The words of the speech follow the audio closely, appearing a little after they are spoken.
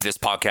This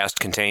podcast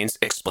contains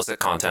explicit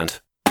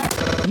content.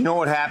 You know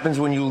what happens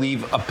when you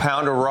leave a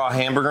pound of raw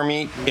hamburger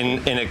meat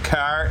in a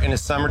car in the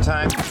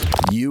summertime?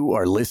 You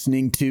are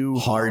listening to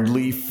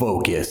Hardly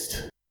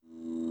Focused.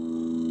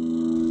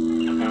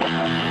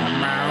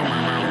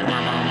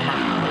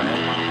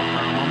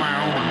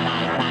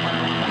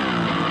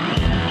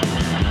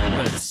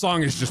 The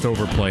song is just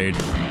overplayed.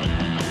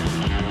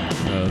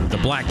 The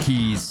Black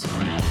Keys,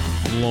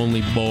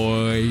 Lonely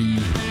Boy.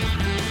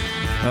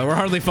 We're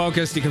Hardly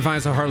Focused. You can find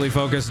us at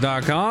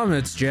hardlyfocused.com.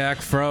 It's Jack,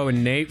 Fro,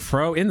 and Nate.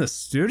 Fro in the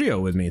studio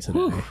with me today.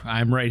 Whew,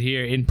 I'm right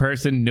here in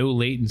person, no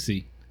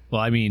latency.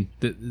 Well, I mean,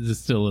 there's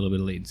still a little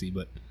bit of latency,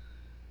 but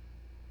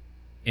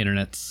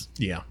internet's...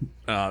 Yeah.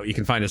 You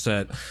can find us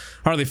at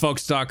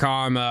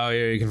hardlyfocused.com.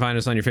 You can find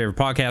us on your favorite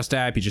podcast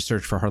app. You just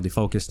search for Hardly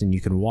Focused, and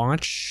you can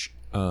watch,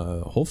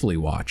 hopefully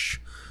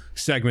watch,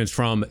 segments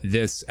from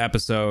this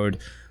episode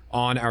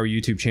on our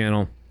YouTube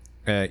channel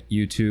at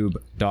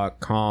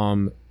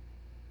youtube.com.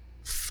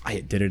 I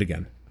did it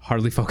again.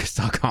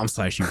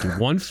 hardlyfocused.com/YouTube.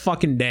 One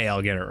fucking day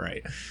I'll get it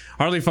right.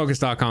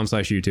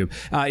 hardlyfocused.com/YouTube.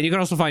 You can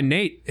also find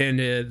Nate in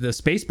the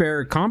Space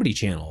Bear comedy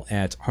channel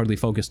at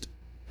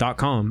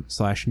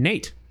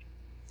hardlyfocused.com/Nate.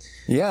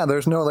 Yeah,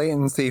 there's no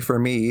latency for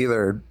me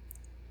either.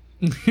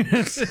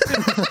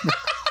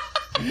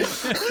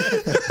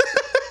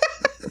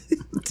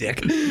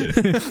 Dick.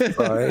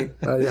 Sorry,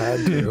 I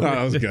had to. Oh,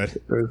 that was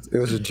good. It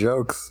was just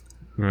jokes.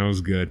 That was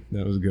good.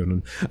 That was a good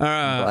one.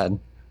 Glad.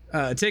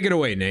 Take it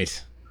away,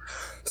 Nate.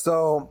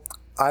 So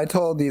I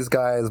told these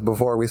guys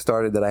before we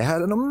started that I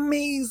had an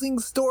amazing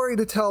story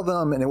to tell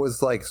them, and it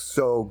was like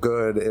so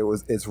good.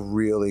 It's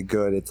really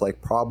good. It's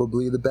like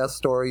probably the best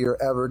story you're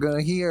ever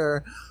gonna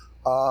hear.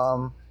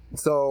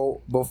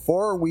 So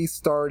before we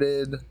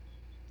started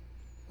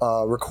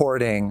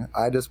recording,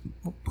 I just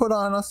put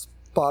on a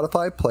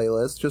Spotify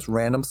playlist, just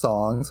random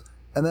songs,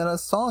 and then a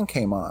song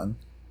came on.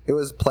 It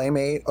was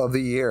Playmate of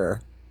the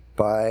Year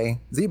by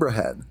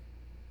Zebrahead.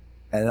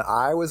 And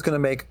I was going to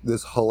make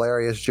this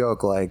hilarious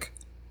joke like,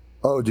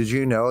 oh, did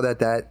you know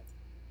that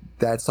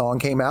song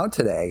came out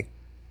today?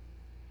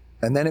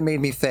 And then it made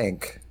me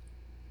think,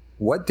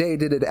 what day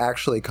did it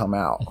actually come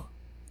out?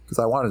 Because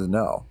I wanted to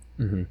know.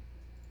 Mm-hmm.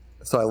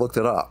 So I looked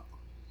it up.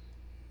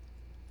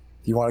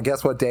 You want to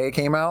guess what day it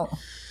came out?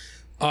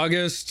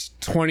 August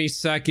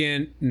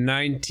 22nd,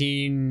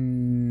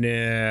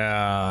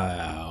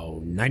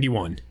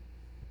 1991.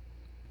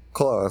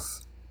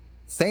 Close.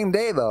 Same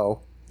day,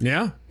 though.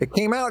 Yeah? It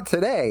came out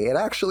today. It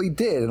actually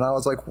did. And I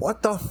was like,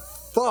 what the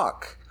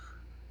fuck?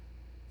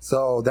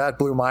 So that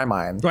blew my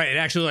mind. Right, it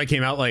actually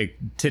came out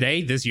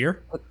today, this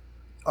year?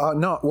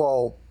 No,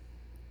 well,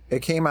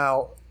 it came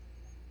out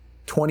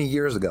 20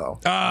 years ago.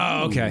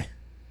 Oh, okay.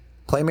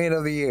 Playmate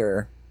of the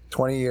Year,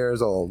 20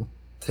 years old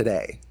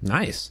today.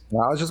 Nice.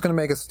 Now, I was just going to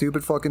make a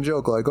stupid fucking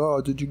joke like, oh,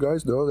 did you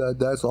guys know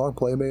that song,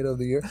 Playmate of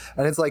the Year?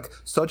 And it's like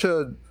such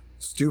a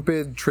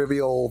stupid,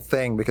 trivial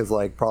thing because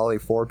probably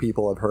 4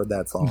 people have heard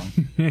that song.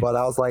 But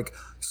I was like,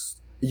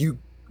 you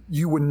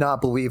would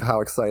not believe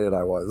how excited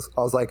I was.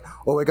 I was like,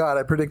 oh my God,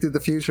 I predicted the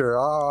future.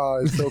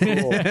 Oh, it's so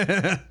cool.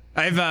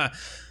 I've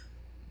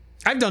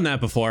done that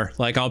before.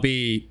 I'll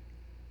be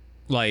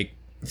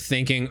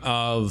thinking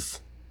of...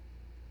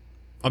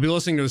 I'll be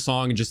listening to a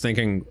song and just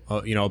thinking,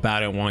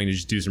 about it, wanting to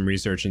just do some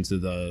research into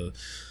the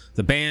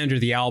band or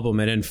the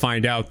album, and then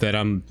find out that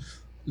I'm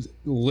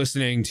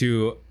listening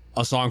to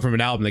a song from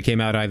an album that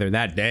came out either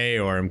that day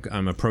or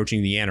I'm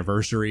approaching the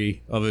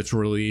anniversary of its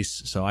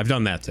release. So I've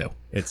done that too.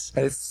 It's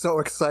so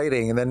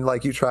exciting, and then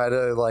you try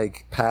to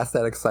pass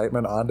that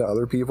excitement on to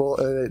other people,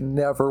 and it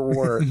never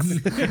works.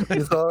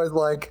 It's always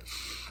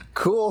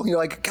cool. You're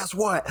like, guess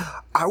what?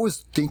 I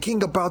was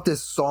thinking about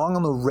this song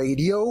on the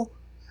radio.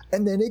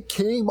 And then it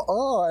came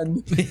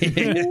on.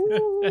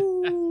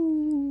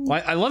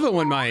 Well, I love it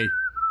when my...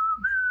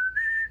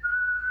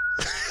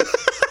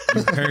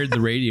 You heard the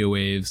radio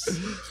waves.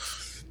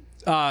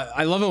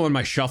 I love it when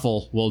my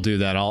shuffle will do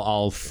that.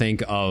 I'll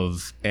think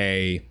of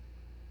a...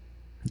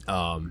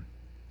 I'll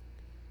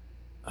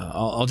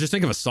just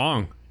think of a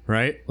song,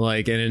 right?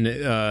 And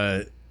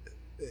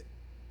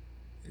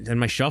then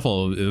my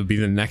shuffle, it would be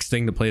the next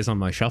thing that plays on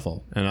my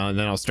shuffle. And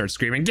then I'll start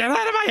screaming, get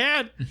out of my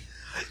head!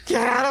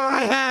 Get out of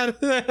my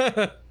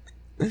head!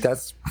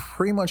 That's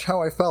pretty much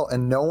how I felt,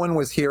 and no one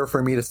was here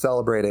for me to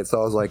celebrate it.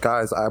 So I was like,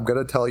 guys, I'm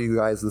gonna tell you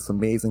guys this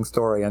amazing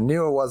story. I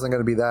knew it wasn't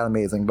gonna be that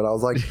amazing, but I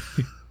was like,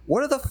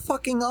 what are the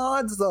fucking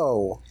odds,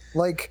 though?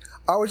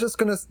 I was just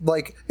gonna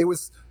it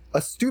was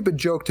a stupid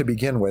joke to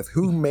begin with.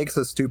 Who makes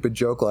a stupid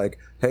joke like,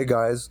 hey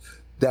guys,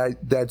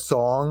 that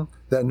song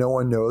that no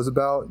one knows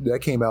about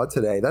that came out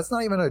today? That's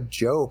not even a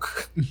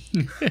joke.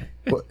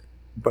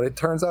 But it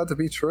turns out to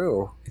be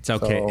true. It's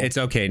okay. So, it's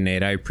okay,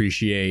 Nate. I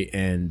appreciate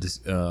and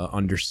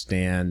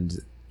understand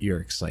your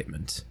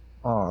excitement.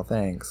 Oh,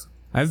 thanks.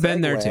 I've been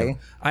there too.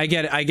 I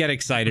get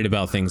excited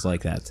about things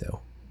like that too.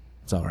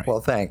 It's all right. Well,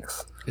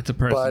 thanks. It's a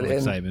personal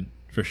excitement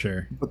for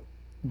sure.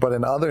 But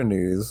in other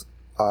news,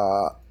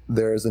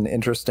 there's an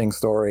interesting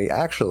story,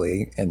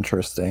 actually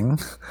interesting,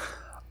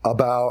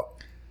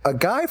 about a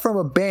guy from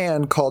a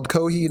band called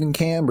Coheed and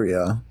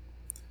Cambria,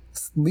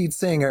 lead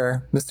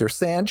singer Mr.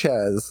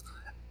 Sanchez,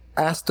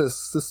 asked a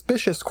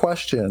suspicious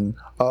question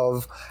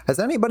of, has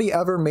anybody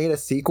ever made a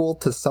sequel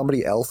to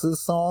somebody else's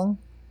song?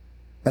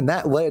 And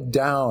that led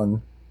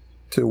down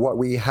to what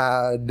we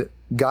had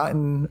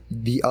gotten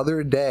the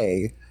other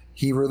day.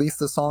 He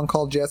released a song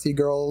called Jesse's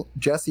Girl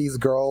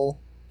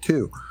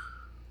 2.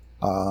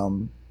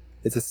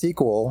 It's a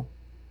sequel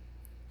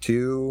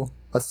to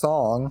a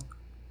song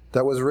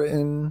that was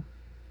written,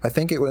 I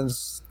think it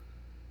was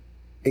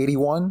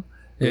 81.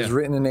 It was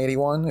written in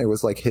 81. It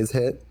was like his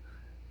hit.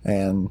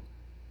 And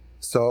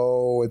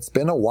so it's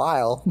been a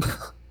while.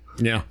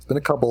 Yeah. It's been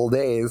a couple of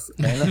days.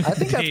 And I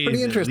think that's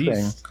pretty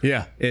interesting.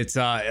 Yeah. It's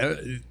I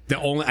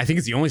think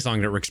it's the only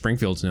song that Rick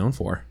Springfield's known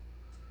for.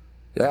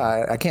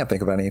 Yeah, I can't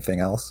think of anything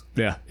else.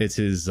 Yeah. It's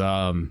his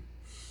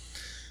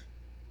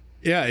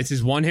it's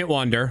his one-hit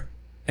wonder.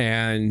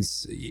 And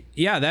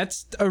yeah,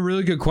 that's a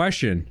really good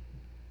question.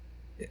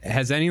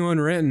 Has anyone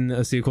written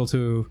a sequel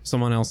to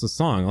someone else's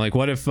song? Like,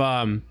 what if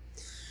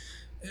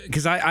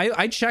because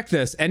I check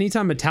this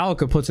anytime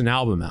Metallica puts an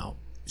album out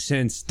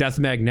since Death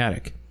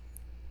Magnetic,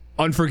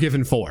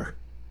 Unforgiven 4.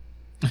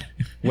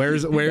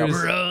 Where's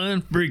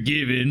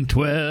Unforgiven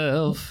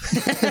 12?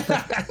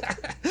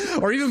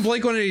 Or even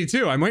Blink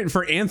 182. I'm waiting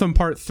for Anthem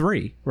Part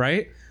 3,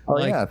 right? Oh,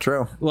 yeah,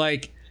 true.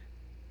 Like,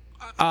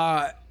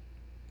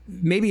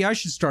 maybe I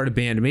should start a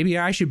band. Maybe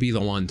I should be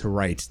the one to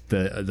write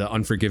the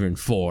Unforgiven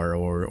 4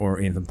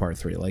 or Anthem Part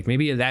 3. Like,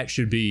 maybe that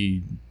should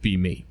be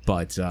me.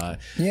 But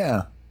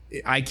Yeah.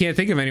 I can't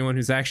think of anyone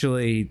who's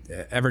actually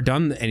ever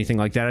done anything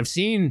like that. I've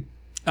seen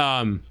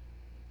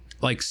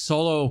like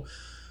solo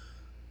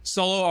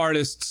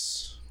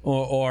artists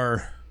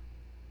or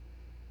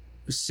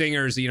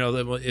singers, you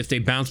know, if they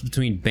bounce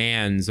between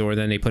bands or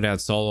then they put out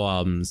solo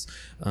albums.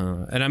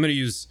 And I'm going to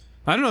use,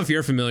 I don't know if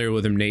you're familiar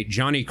with him, Nate,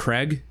 Johnny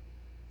Craig.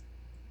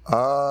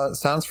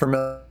 Sounds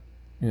familiar.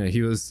 Yeah,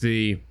 he was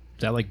Is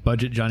that like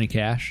budget Johnny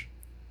Cash?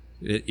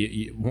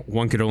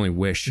 One could only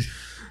wish.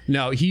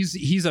 No,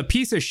 he's a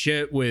piece of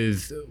shit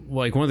with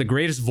like one of the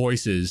greatest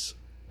voices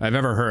I've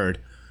ever heard,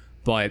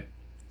 but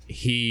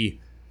he's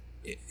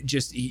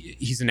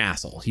an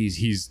asshole.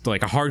 He's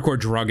like a hardcore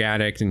drug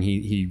addict, and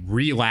he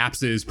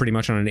relapses pretty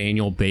much on an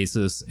annual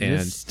basis. And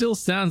This still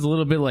sounds a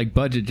little bit like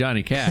budget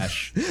Johnny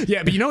Cash.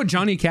 yeah, but you know what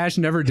Johnny Cash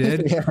never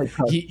did? Yeah,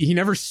 he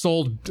never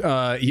sold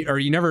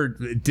he never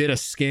did a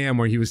scam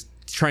where he was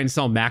trying to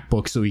sell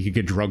MacBooks so he could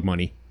get drug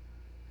money.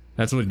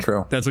 That's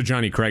what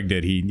Johnny Craig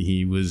did.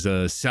 He was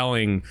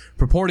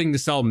purporting to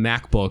sell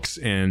MacBooks,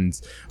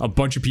 and a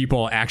bunch of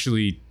people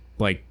actually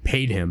like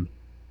paid him,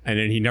 and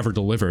then he never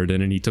delivered,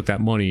 and then he took that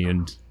money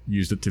and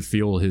used it to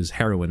fuel his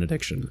heroin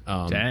addiction.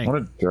 Dang.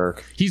 What a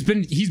jerk. He's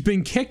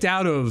been kicked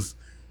out of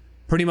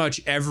pretty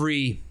much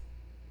every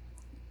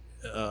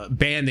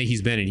band that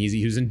he's been in.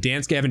 He was in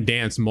Dance Gavin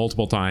Dance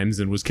multiple times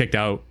and was kicked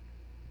out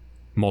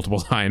multiple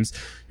times.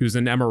 He was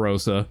in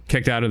Emarosa,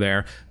 kicked out of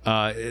there.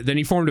 Then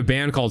he formed a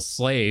band called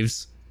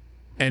Slaves,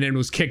 and then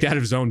was kicked out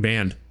of his own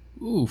band.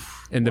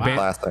 Oof. And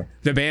Classic.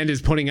 the band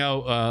is putting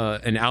out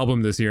an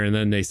album this year, and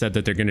then they said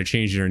that they're going to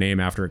change their name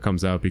after it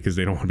comes out because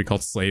they don't want to be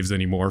called Slaves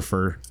anymore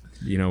for,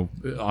 you know,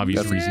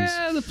 obvious reasons.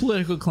 Yeah, the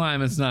political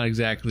climate's not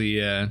exactly.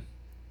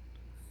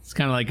 It's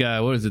kind of like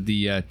what is it?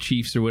 The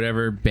Chiefs or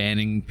whatever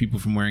banning people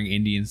from wearing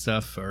Indian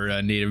stuff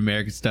or Native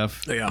American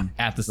stuff. Yeah.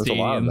 At the There's a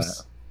lot of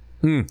stadiums.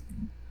 that.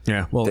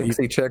 Yeah, well,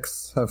 Dixie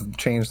Chicks have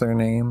changed their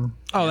name.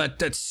 oh,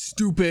 that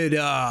stupid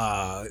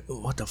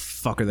what the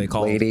fuck are they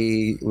called?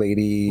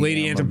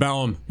 Lady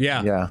Antebellum.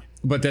 Yeah. Yeah.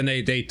 But then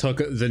they took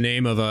the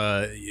name of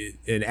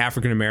an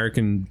African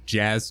American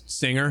jazz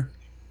singer.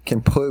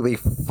 Completely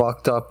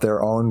fucked up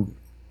their own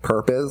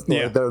purpose.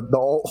 Yeah. The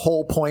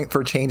whole point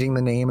for changing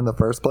the name in the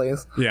first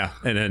place. Yeah,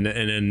 and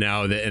then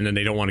now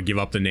they don't want to give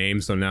up the name,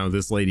 so now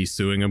this lady's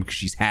suing them because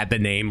she's had the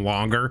name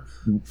longer.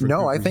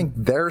 No, I think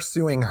they're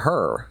suing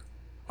her.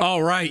 Oh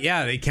right,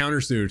 yeah, they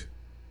countersued.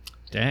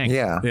 Dang.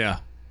 Yeah. Yeah,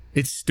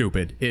 it's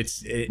stupid.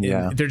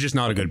 Yeah. They're just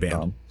not a good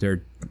band.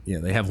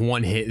 They have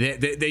one hit.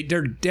 They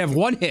have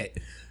one hit,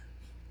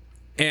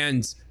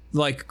 and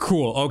like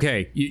cool.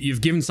 Okay,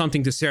 you've given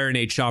something to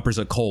serenade shoppers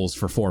at Kohl's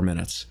for 4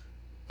 minutes.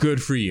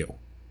 Good for you.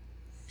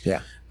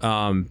 Yeah.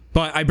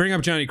 But I bring up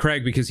Johnny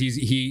Craig because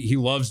he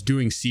loves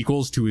doing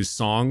sequels to his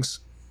songs,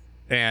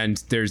 and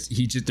there's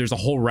a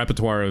whole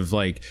repertoire of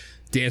like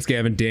Dance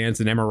Gavin Dance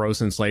and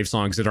Emarosa and Slave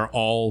songs that are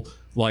all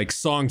like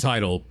song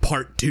title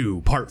Part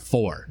 2, Part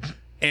 4,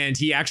 and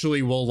he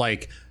actually will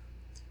like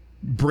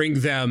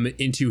bring them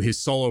into his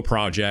solo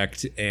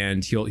project,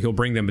 and he'll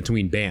bring them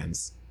between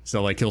bands.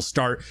 So like he'll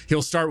start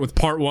with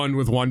Part 1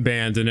 with one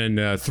band, and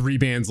then 3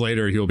 bands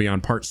later he'll be on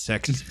Part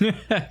 6.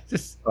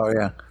 Oh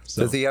yeah.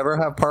 Does he ever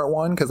have Part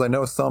 1? Because I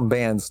know some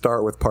bands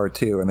start with Part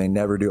 2 and they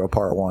never do a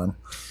Part 1.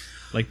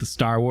 Like the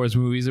Star Wars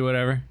movies or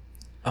whatever.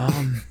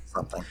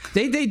 Something.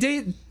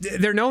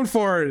 They're known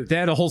for, they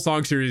had a whole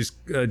song series,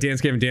 Dance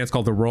Gavin Dance,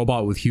 called The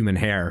Robot with Human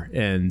Hair,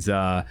 and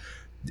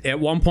at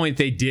one point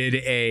they did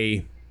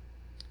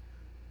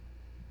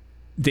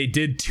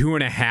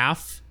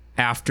 2.5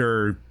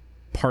 after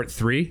part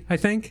 3, I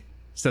think.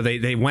 So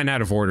they went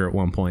out of order at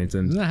one point,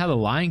 and Isn't that how the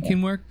Lion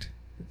King worked?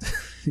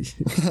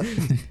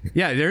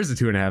 yeah, there's a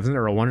 2.5, isn't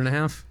there, or a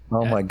 1.5?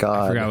 Oh my I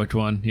god. forgot which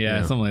one. Yeah,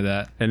 Yeah. something like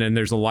that. And then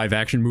there's a live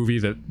action movie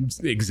that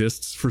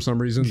exists for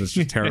some reason that's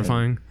just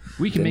terrifying.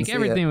 We can Didn't make see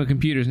everything it. with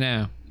computers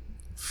now.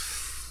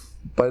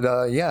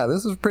 But yeah,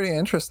 this is pretty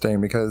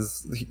interesting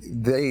because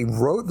they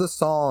wrote the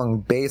song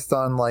based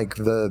on like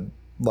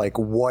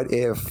what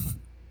if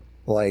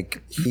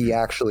like he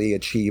actually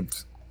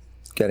achieved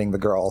getting the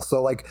girl.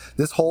 So like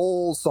this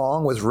whole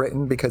song was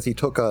written because he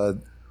took a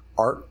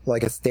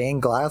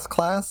stained glass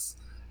class,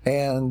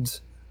 and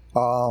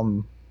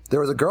there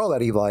was a girl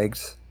that he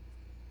liked,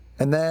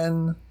 and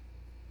then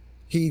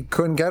he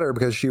couldn't get her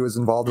because she was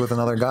involved with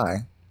another guy.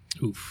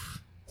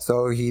 Oof.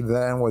 So he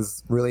then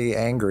was really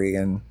angry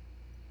and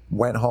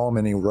went home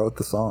and he wrote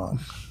the song.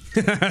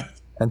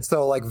 And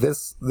so like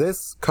this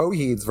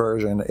Coheed's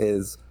version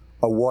is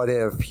a what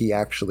if he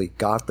actually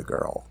got the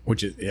girl,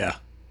 Which is, yeah.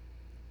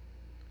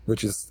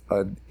 which is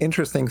an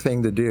interesting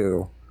thing to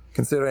do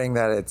considering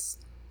that it's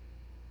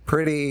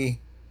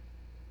pretty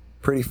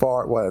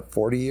far, what,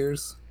 40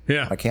 years?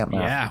 Yeah. I can't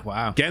math. Yeah,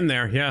 wow. Getting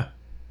there, yeah.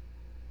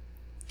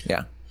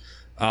 Yeah.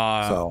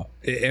 So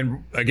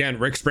And again,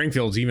 Rick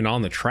Springfield's even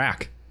on the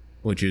track,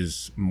 which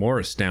is more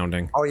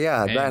astounding. oh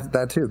yeah, Man.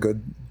 that too.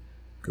 Good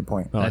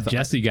point. Oh, I That thought-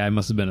 Jesse guy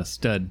must have been a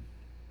stud.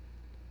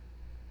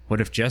 What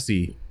if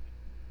Jesse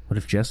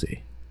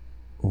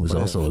was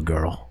also a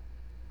girl?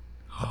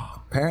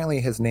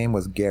 Apparently his name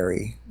was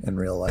Gary in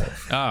real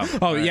life.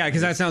 Oh yeah,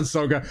 because that sounds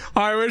so good.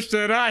 I wish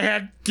that I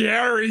had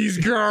Gary's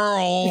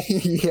girl.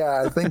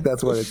 Yeah, I think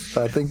that's what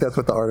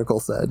the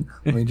article said.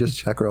 Let me just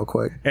check real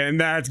quick.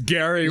 And that's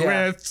Gary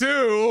Yeah. with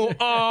 2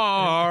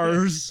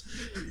 R's.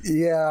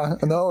 Yeah,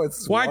 no,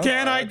 it's Why one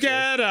can't R, I actually.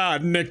 get a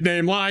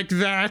nickname like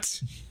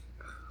that?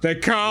 They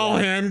call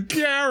him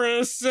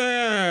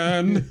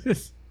Garrison.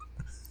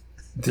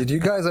 Did you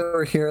guys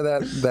ever hear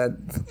that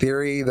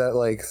theory that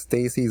like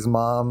Stacy's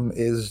mom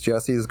is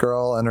Jesse's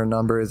girl and her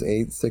number is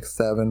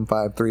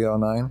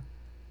 8675309?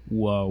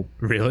 Whoa.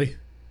 Really?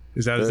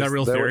 Is that There's-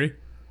 real there- theory?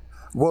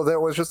 Well, there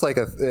was just like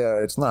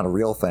it's not a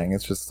real thing.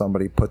 It's just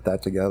somebody put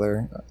that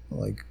together,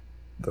 like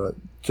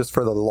just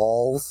for the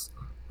lulz.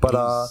 But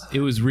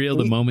It was real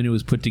the moment it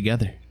was put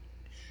together.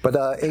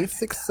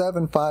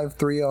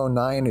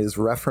 8675309 is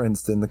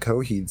referenced in the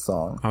Coheed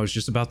song. I was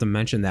just about to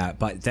mention that,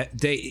 but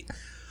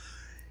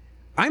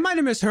I might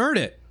have misheard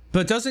it.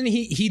 But doesn't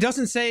he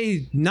doesn't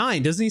say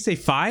 9, doesn't he say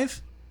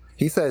 5?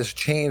 He says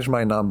change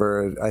my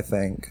number, I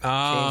think.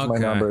 Oh, Change my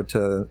okay. number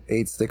to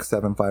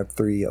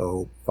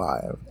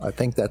 8675305. I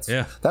think that's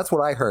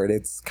what I heard.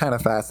 It's kind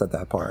of fast at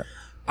that part.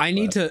 I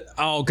need to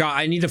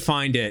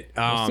find it.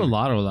 What's the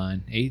lotto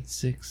line?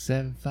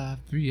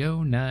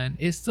 8675309.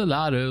 It's the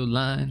lotto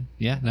line.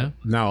 Yeah, no.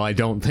 No, I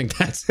don't think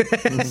that's it.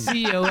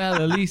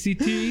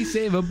 COLLECT.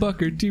 Save a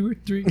buck or 2 or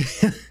 3.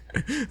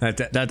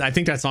 that I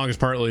think that song is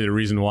partly the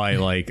reason why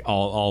like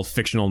all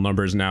fictional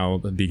numbers now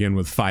begin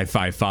with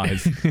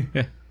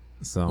 555.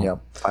 So Yep.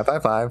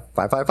 555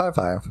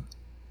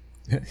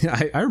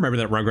 5555. I remember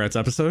that Rugrats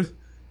episode.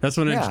 That's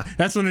when Yeah.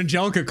 that's when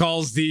Angelica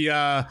calls the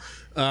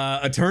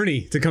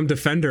attorney to come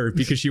defend her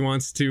because she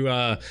wants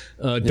to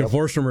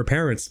divorce from her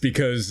parents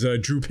because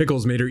Drew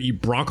Pickles made her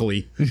eat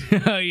broccoli.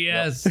 Oh,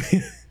 yes.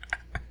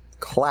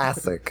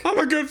 Classic. I'm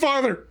a good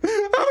father.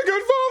 I'm a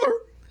good father.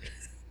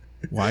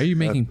 Why are you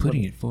making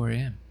pudding at 4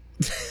 a.m.?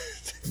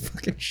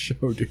 Fucking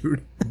show,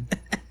 dude.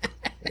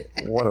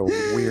 What a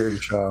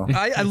weird show.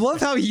 I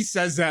love how he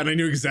says that. I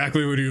knew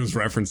exactly what he was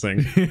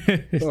referencing.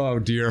 Oh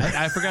dear.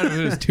 I forgot if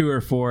it was 2 or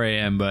 4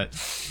 a.m., but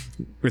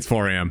It's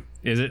 4 a.m.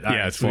 is it?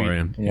 Yeah, it's 4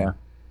 a.m. Yeah.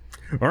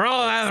 We're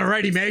all out of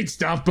ready-made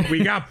stuff, but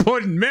we got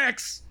pudding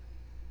mix.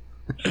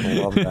 I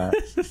love that.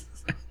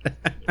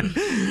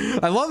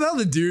 I love how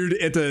the dude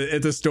at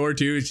the store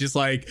too is just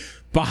like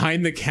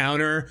behind the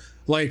counter,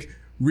 like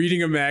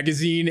reading a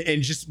magazine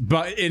and just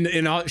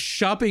in a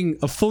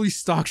fully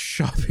stocked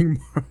shopping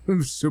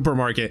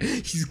supermarket.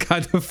 He's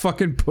got the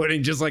fucking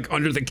pudding just like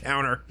under the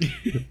counter.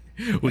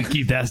 We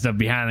keep that stuff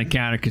behind the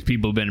counter because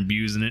people have been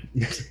abusing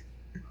it.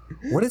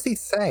 What does he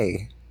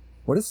say?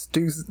 What does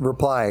Stu's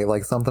reply?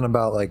 Like something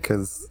about like,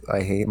 because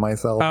I hate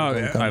myself. or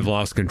something? I've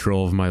lost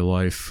control of my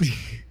life.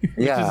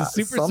 Yeah, a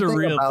super something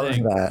surreal about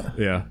thing. that.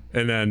 Yeah,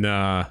 and then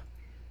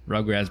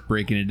Rugrats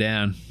breaking it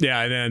down.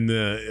 yeah, and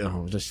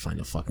then just find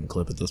a fucking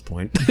clip at this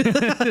point.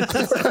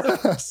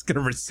 We're just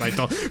gonna recite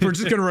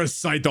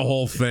the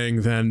whole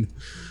thing. Then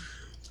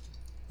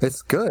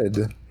It's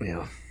good.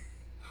 yeah,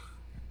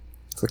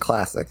 It's a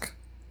classic.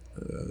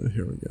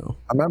 here we go.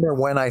 I remember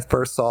when I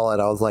first saw it,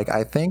 I was like,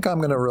 I think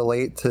I'm gonna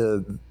relate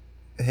to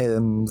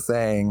him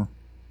saying,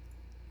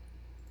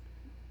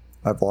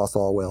 "I've lost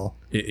all will."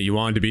 You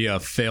wanted to be a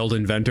failed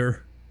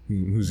inventor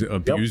who's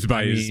abused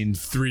by his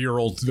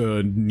 3-year-old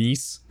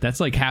niece. That's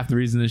like half the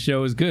reason the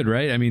show is good,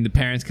 right? I mean, the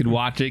parents could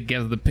watch it,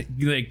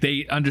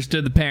 they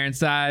understood the parent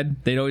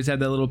side. They'd always have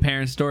that little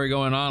parent story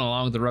going on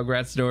along with the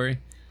Rugrats story.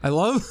 I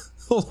love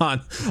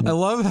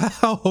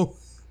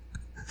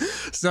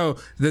So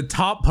the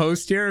top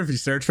post here, if you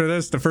search for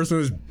this, the first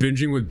one is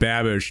binging with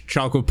Babish,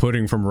 chocolate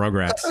pudding from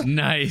Rugrats.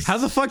 Nice. How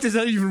the fuck does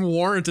that even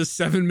warrant a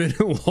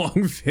 7-minute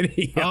long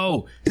video?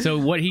 Oh, so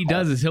what he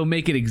does is he'll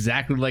make it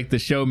exactly like the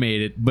show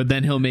made it, but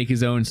then he'll make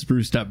his own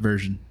spruced up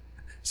version.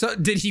 So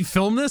did he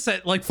film this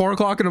at like 4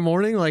 o'clock in the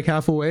morning, like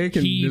half awake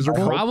and He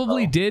miserable?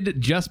 probably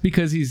did, just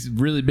because he's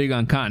really big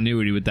on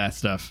continuity with that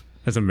stuff.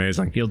 That's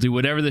amazing. He'll do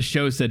whatever the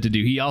show said to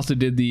do. He also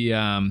did the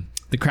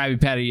Krabby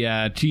Patty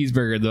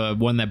cheeseburger, the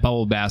one that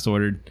Bubble Bass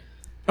ordered.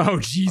 Oh,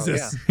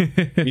 Jesus.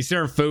 You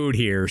serve food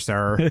here,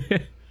 sir.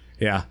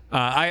 Yeah.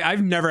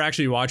 I've never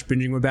actually watched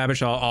Binging with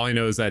Babish. All I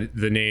know is that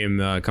the name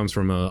comes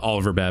from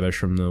Oliver Babish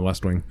from the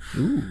West Wing.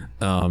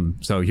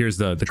 So here's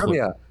the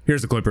clip.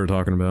 Here's the clip we're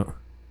talking about.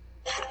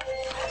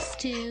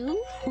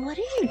 Stu, what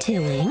are you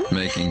doing?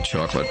 Making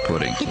chocolate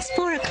pudding. It's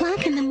 4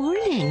 o'clock in the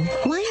morning.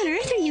 Why on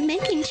earth are you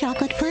making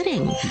chocolate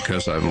pudding?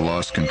 Because I've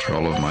lost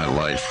control of my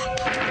life.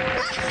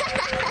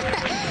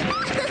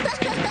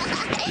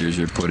 Here's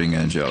your pudding,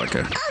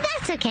 Angelica. Oh,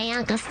 that's okay,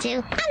 Uncle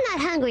Stu. I'm not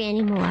hungry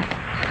anymore.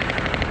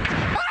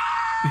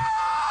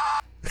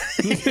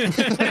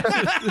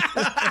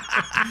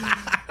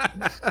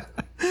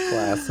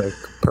 Classic.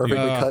 Perfectly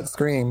cut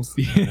screams.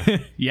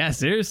 Yeah,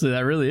 seriously,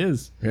 that really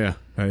is. Yeah.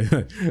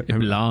 It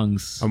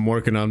belongs. I'm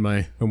working on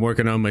my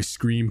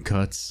scream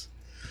cuts.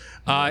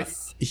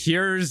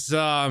 Here's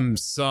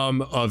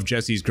some of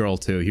Jesse's Girl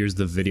too. Here's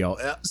the video.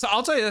 So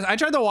I'll tell you this. I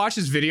tried to watch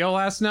this video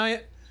last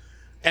night,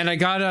 and I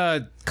got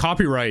a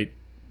copyright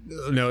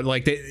note.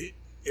 Like it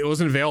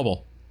wasn't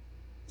available.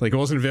 Like it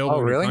wasn't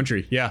available in the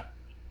country. Yeah,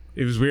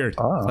 it was weird.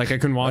 Like I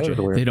couldn't watch it.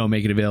 They don't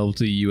make it available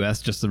to the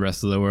U.S., just the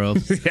rest of the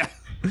world. Yeah.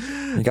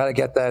 You got to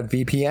get that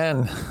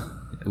VPN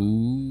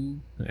Ooh.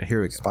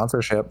 Here we go.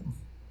 sponsorship.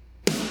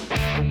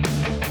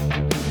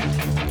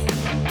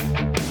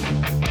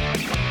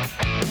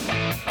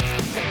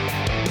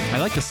 I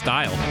like the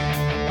style.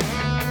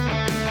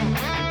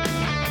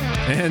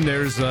 And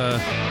there's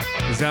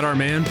is that our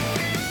man?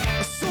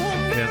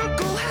 Yeah.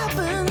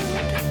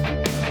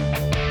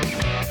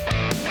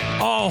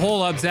 Oh,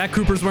 hold up. Zach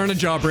Cooper's wearing a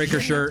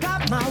Jawbreaker shirt.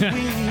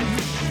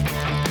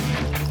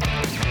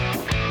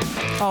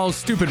 Oh,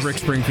 stupid Rick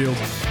Springfield.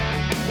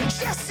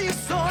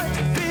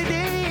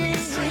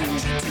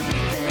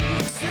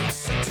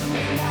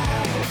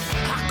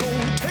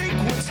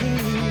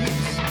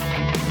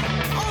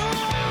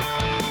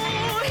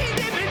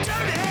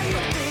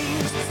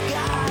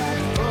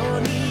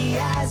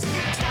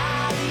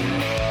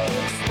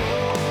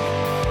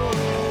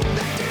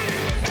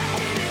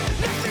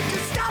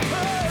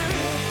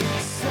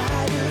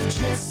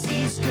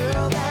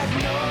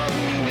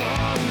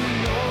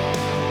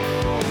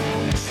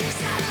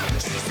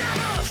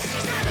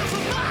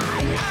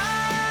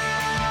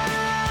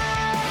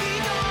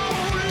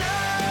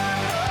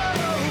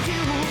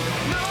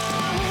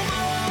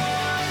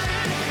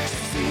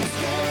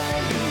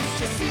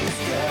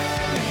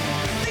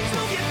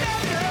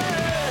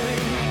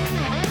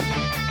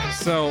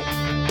 So,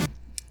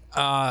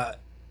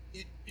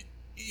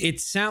 it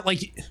sounds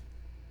like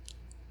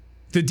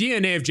the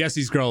DNA of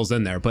Jesse's Girl is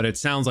in there, but it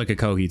sounds like a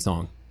Coheed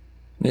song.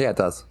 Yeah, it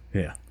does.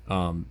 Yeah.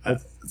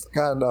 It's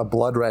got a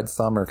Blood Red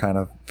Summer kind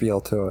of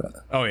feel to it.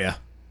 Oh yeah.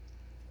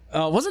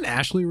 Wasn't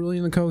Ashley really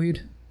in the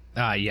Coheed?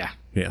 Yeah.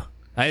 Yeah.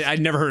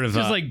 I'd never heard of.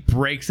 Just like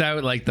breaks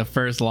out like the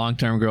first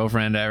long-term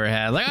girlfriend I ever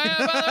had. Like, oh, yeah,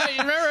 by the way, you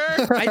remember her?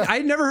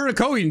 I'd never heard of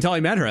Coheed until I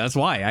met her. That's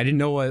why I didn't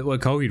know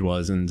what Coheed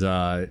was, and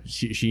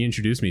she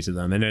introduced me to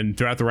them. And then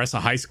throughout the rest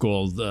of high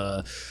school,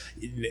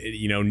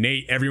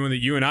 Nate, everyone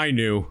that you and I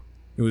knew,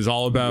 it was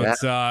all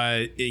about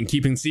in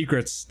Keeping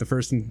Secrets. The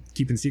first in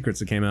Keeping Secrets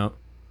that came out.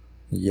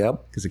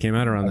 Yep. Because it came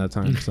out around that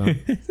time. So.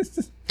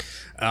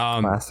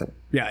 Classic.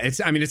 Yeah, it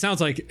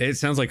sounds like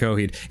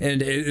Coheed, and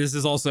this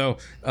is also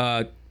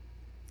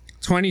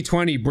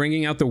 2020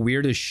 bringing out the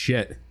weirdest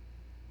shit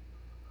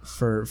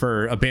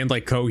for a band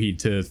like Coheed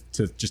to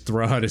just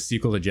throw out a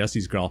sequel to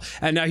Jesse's Girl.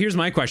 And now here's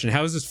my question: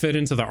 how does this fit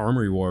into the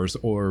Armory Wars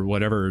or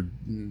whatever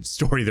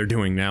story they're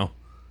doing now?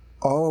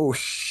 Oh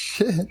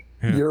shit!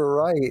 Yeah. You're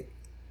right.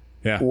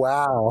 Yeah.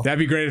 Wow. That'd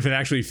be great if it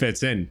actually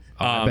fits in.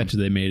 I bet you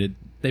they made it.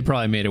 They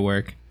probably made it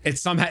work. It's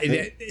somehow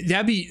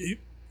it'd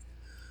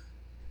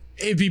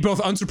be both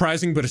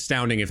unsurprising but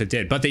astounding if it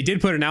did. But they did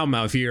put an album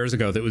out a few years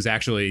ago that was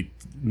actually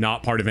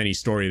not part of any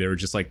story. They were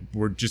just like,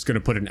 we're just going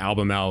to put an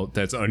album out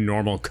that's a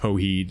normal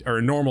Coheed or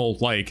a normal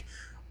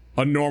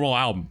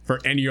album for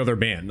any other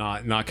band,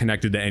 not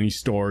connected to any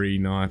story,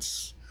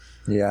 not.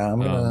 Yeah,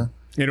 I'm gonna.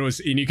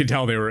 And you could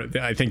tell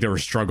I think they were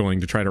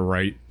struggling to try to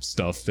write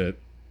stuff that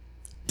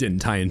didn't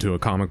tie into a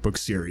comic book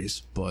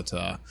series. But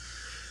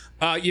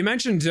you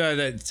mentioned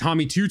that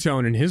Tommy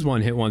Two-Tone and his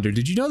one hit wonder.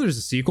 Did you know there's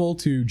a sequel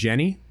to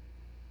Jenny?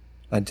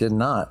 I did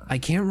not. I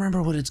can't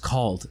remember what it's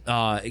called.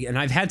 And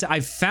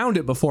I've found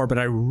it before, but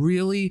I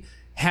really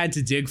had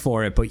to dig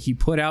for it. But he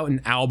put out an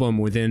album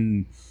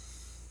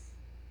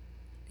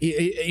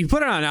he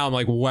put out an album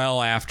like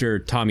well after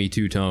Tommy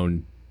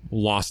Two-Tone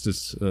lost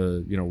its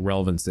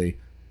relevancy.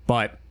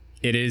 But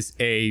it is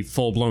a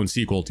full-blown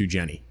sequel to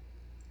Jenny.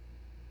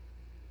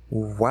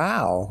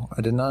 Wow,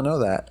 I did not know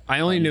that. I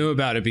only knew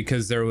about it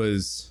because there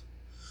was,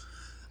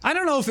 I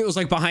don't know if it was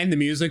like Behind the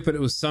Music, but it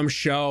was some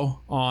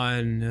show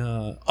on,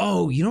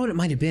 you know what it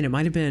might have been? It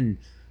might have been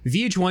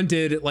VH1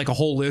 did like a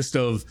whole list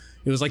of,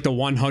 it was like the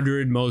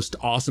 100 most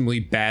awesomely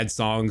bad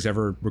songs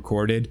ever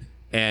recorded.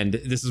 And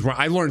this is where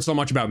I learned so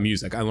much about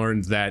music. I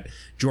learned that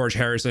George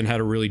Harrison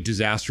had a really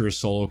disastrous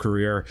solo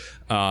career.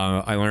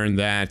 I learned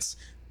that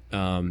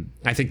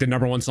I think the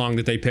number one song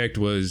that they picked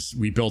was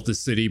We Built This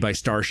City by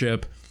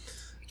Starship.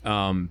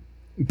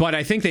 But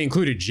I think they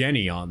included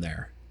Jenny on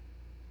there.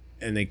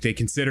 And they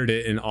considered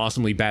it an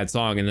awesomely bad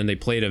song. And then they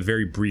played a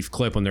very brief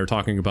clip when they were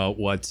talking about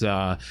what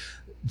the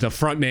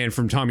frontman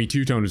from Tommy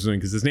Two Tone was doing.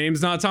 Because his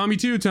name's not Tommy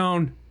Two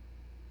Tone.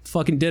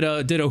 Fucking did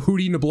a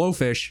Hootie and a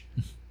Blowfish.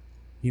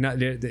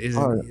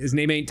 His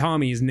name ain't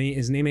Tommy. His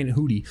name ain't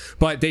Hootie.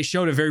 But they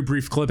showed a very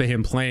brief clip of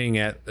him playing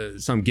at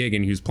some gig,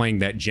 and he was playing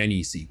that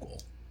Jenny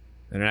sequel,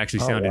 and it actually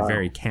sounded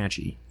very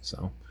catchy.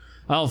 So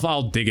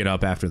I'll dig it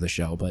up after the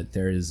show. But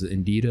there is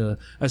indeed a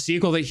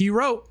sequel that he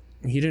wrote.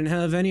 He didn't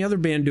have any other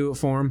band do it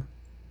for him.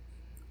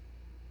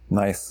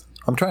 Nice.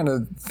 I'm trying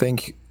to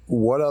think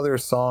what other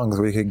songs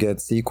we could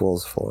get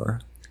sequels for.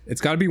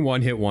 It's got to be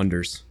one-hit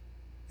wonders.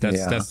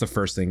 That's the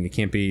first thing. It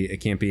can't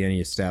be any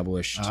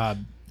established.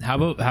 How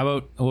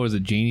about what was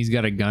it? Janie's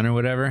Got a Gun or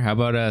whatever. How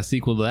about a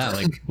sequel to that?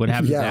 Like what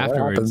happens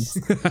afterwards?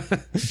 What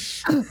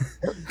happens?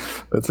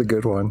 That's a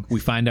good one. We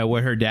find out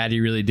what her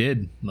daddy really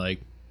did. Like,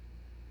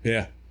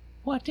 yeah.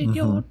 What did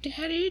your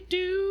daddy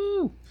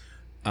do?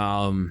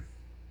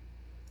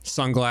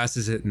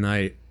 Sunglasses at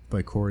Night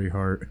by Corey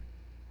Hart.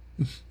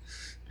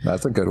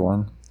 That's a good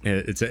one.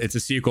 It's a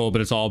sequel,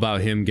 but it's all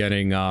about him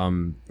getting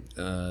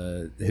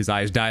his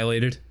eyes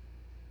dilated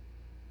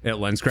at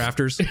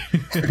LensCrafters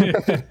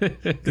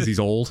because he's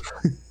old.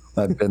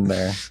 I've been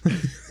there.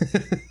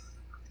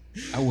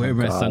 I wear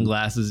my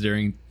sunglasses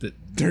during the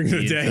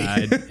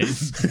day.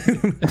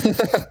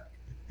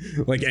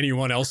 Like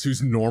anyone else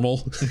who's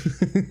normal.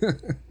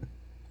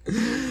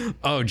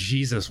 Oh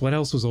Jesus! What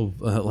else was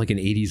like an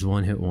 80s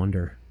one-hit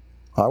wonder?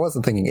 I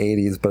wasn't thinking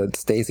 80s, but it's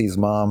Stacy's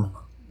Mom.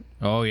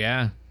 Oh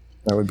yeah,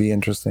 that would be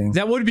interesting.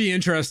 That would be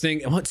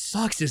interesting. What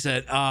sucks is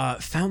that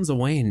Fountains of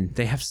Wayne,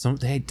 they have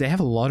they have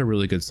a lot of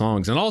really good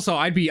songs, and also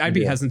I'd be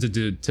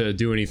hesitant to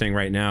do anything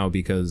right now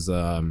because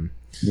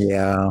they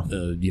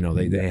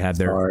had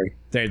their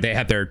they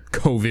had their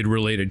COVID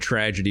related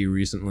tragedy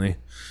recently.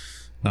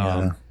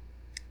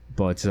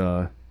 But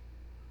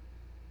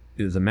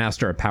it was a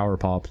master of power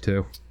pop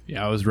too.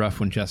 Yeah, it was rough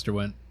when Chester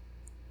went.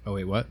 Oh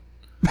wait, what?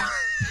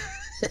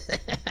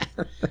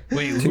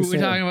 Wait, who are we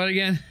talking about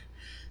again?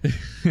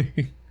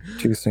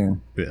 Too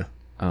soon. Yeah.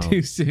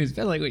 Too soon. It's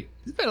been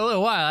a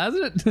little while,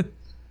 hasn't it?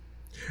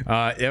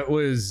 It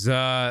was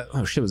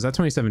was that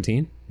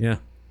 2017? Yeah.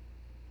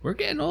 We're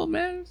getting old,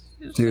 man.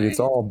 Dude, it's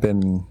all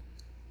been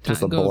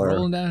just a blur.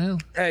 Rolling downhill.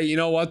 Hey, you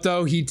know what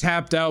though? He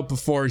tapped out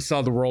before he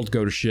saw the world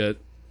go to shit.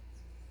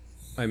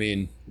 I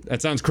mean,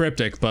 that sounds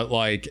cryptic, but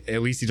like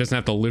at least he doesn't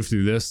have to live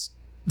through this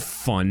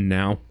fun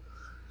now.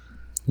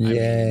 Yay. I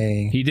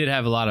mean, he did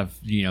have a lot of,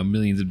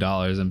 millions of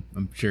dollars. I'm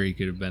sure he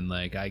could have been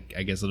like, I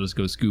guess I'll just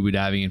go scuba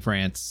diving in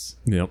France.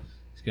 Yep.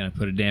 It's going to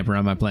put a damper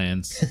on my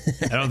plans.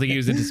 I don't think he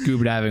was into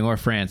scuba diving or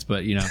France,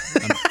 but,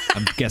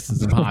 I'm guessing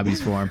some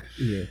hobbies for him.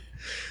 Yeah.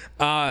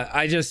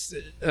 I just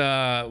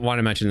want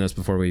to mention this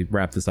before we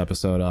wrap this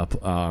episode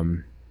up.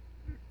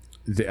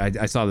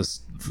 I saw this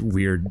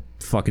weird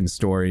fucking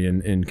story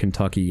in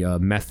Kentucky. A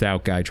methed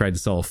out guy tried to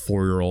sell a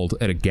 4-year-old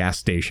at a gas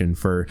station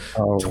for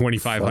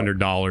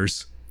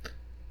 $2,500.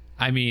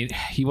 I mean,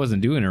 he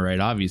wasn't doing it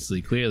right,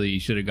 obviously. Clearly, he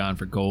should have gone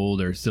for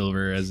gold or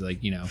silver as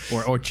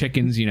or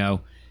chickens,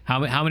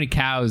 How many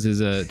cows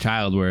is a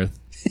child worth?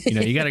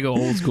 You got to go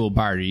old school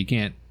barter. You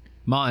can't.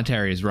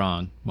 Monetary is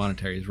wrong.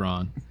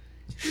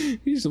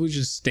 He's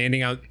just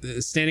standing out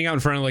in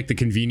front of like the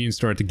convenience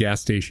store at the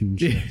gas station.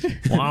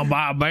 Want to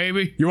buy,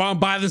 baby? You want to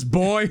buy this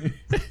boy?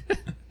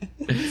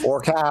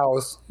 4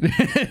 cows.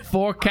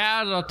 4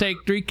 cows. I'll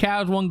take 3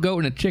 cows, 1 goat,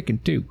 and a chicken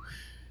too.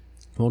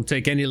 Won't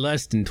take any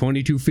less than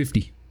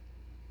 $22.50.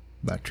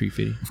 About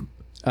 $3.50.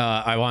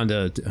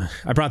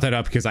 I brought that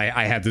up because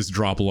I had this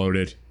drop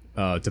loaded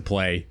to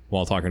play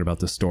while talking about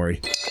this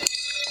story.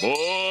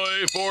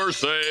 Boy for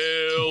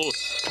sale.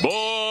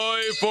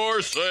 Boy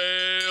for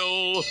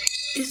sale.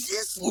 Is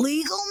this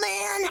legal,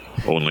 man?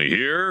 Only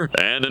here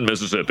and in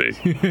Mississippi.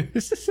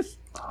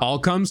 All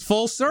comes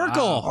full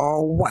circle. Wow.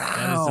 Oh, wow.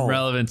 That is some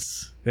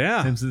relevance.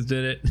 Yeah. Simpsons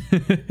did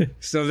it.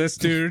 So this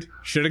dude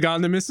should have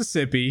gone to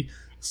Mississippi,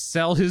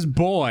 sell his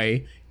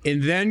boy,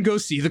 and then go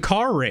see the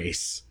car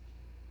race.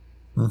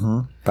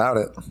 About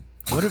it.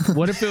 What if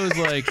it was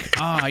like,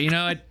 you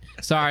know what?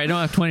 Sorry, I don't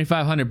have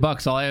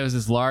 $2,500. All I have is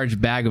this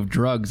large bag of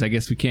drugs. I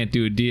guess we can't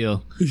do a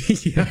deal.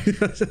 Yeah.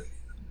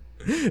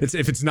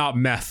 If it's not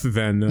meth,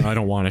 then I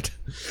don't want it.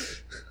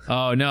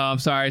 Oh no, I'm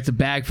sorry. It's a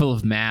bag full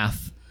of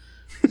math.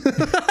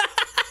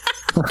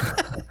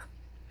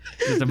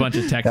 Just a bunch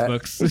of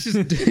textbooks.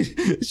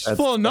 It's just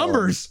full of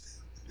numbers.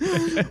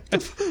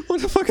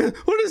 What the fuck?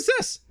 What is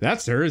this?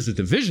 That, sir, is a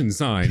division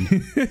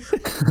sign.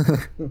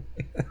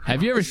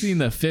 Have you ever seen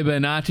the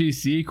Fibonacci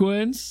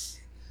sequence?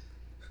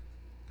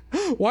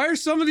 Why are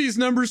some of these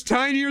numbers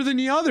tinier than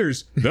the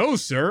others?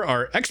 Those, sir,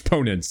 are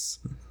exponents.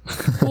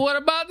 What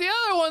about the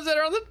other ones that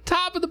are on the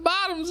top and the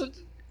bottoms?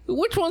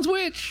 Which one's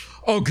which?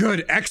 Oh,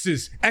 good.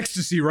 X's.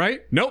 Ecstasy,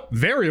 right? Nope.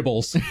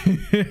 Variables.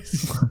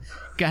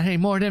 Got any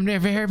more of them there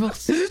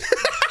variables?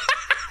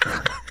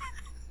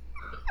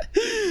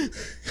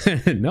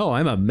 No,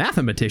 I'm a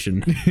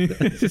mathematician.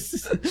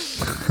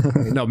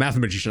 No,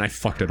 mathematician. I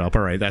fucked it up.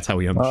 All right. That's how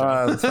we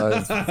That's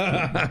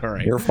All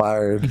right. You're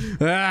fired.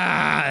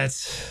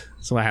 That's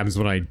what happens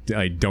when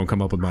I don't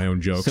come up with my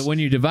own jokes. So when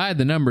you divide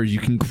the numbers, you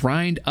can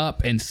grind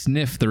up and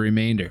sniff the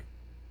remainder.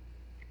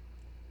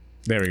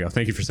 There we go.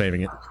 Thank you for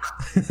saving it.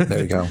 There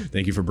you go.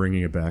 Thank you for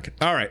bringing it back.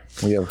 All right.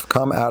 We have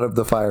come out of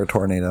the fire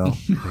tornado.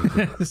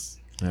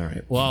 All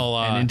right. Well,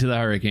 and into the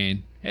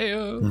hurricane.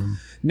 Hey-o.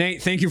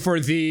 Nate, thank you for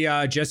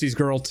the Jesse's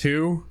Girl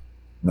 2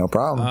 No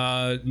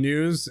problem.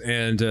 news,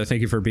 and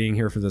thank you for being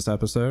here for this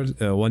episode.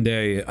 One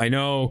day, I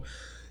know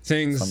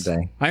things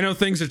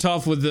are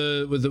tough with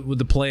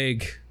the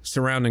plague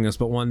surrounding us,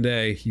 but one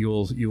day you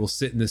will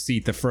sit in the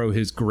seat that Fro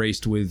has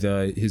graced with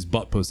his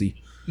butt pussy.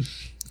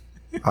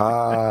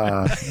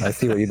 I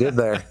see what you did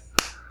there.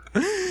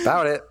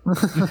 About it.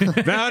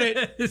 About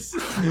it.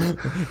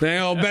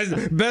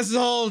 Damn, best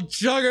old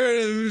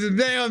chugger in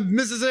the damn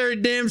Mississippi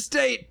damn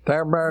state.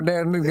 Over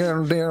there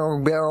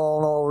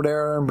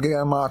and get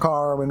in my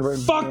car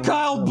and Fuck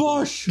Kyle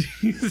Busch.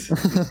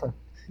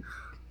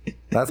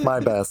 That's my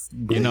best.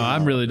 You know,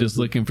 I'm really just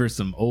looking for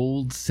some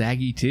old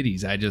saggy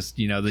titties. I just,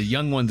 you know, the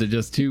young ones are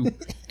just too.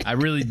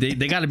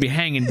 They got to be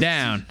hanging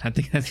down. I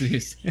think that's what you're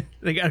saying.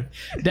 They got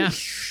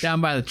down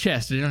by the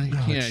chest. They don't,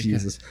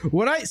 Jesus.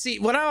 What I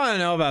want to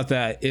know about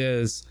that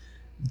is,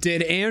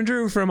 did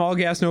Andrew from All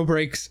Gas No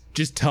Brakes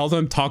just tell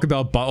them talk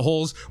about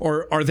buttholes,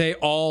 or are they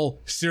all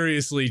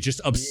seriously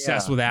just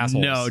obsessed with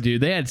assholes? No, dude.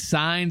 They had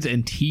signs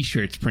and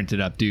T-shirts printed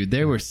up, dude.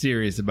 They were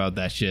serious about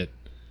that shit.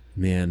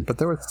 Man. But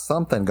there was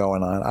something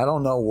going on. I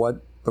don't know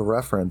what the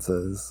reference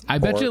is. I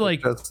bet you,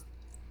 like,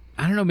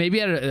 I don't know, maybe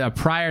at a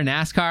prior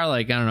NASCAR,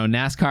 like, I don't know,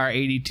 NASCAR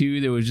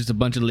 82, there was just a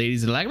bunch of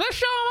ladies that are like, let's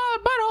show them all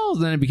the buttholes.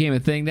 And then it became a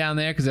thing down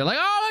there because they're like,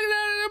 oh, look at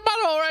that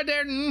butthole right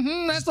there.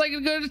 Mm-hmm, that's like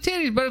as good as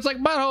titties, but it's like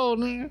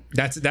butthole.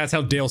 That's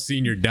how Dale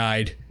Sr.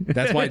 died.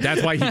 That's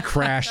why he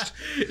crashed.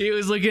 He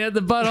was looking at the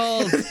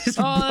buttholes.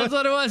 That's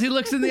what it was. He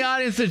looks in the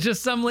audience, there's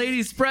just some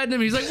lady spreading him.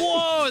 He's like,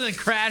 whoa, and then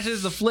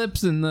crashes, the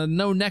flips, and the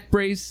no neck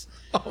brace.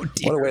 Oh,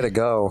 dear. What a way to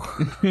go.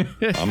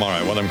 I'm all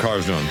right. What are them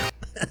cars doing?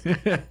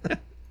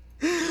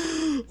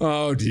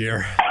 Oh,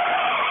 dear.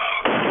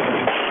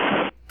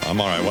 I'm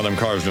all right. What are them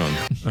cars doing?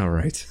 All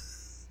right.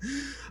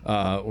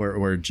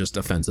 We're just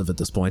offensive at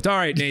this point. All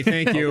right, Nate,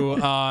 thank you.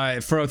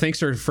 Fro, thanks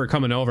for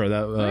coming over.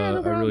 That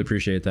I really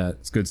appreciate that.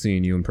 It's good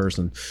seeing you in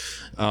person.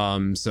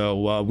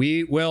 So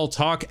we will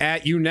talk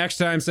at you next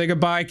time. Say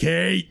goodbye,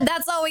 Kate.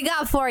 That's all we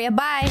got for you.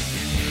 Bye.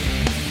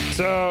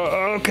 So,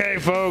 okay,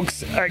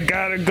 folks, I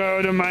gotta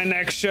go to my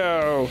next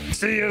show.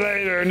 See you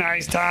later.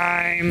 Nice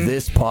time.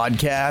 This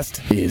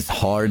podcast is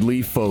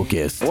Hardly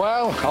Focused.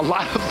 Well, a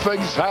lot of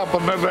things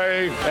happen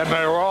today, and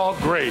they're all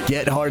great.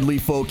 Get Hardly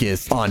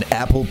Focused on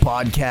Apple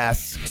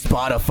Podcasts,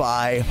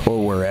 Spotify,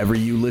 or wherever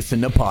you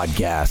listen to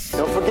podcasts.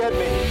 Don't forget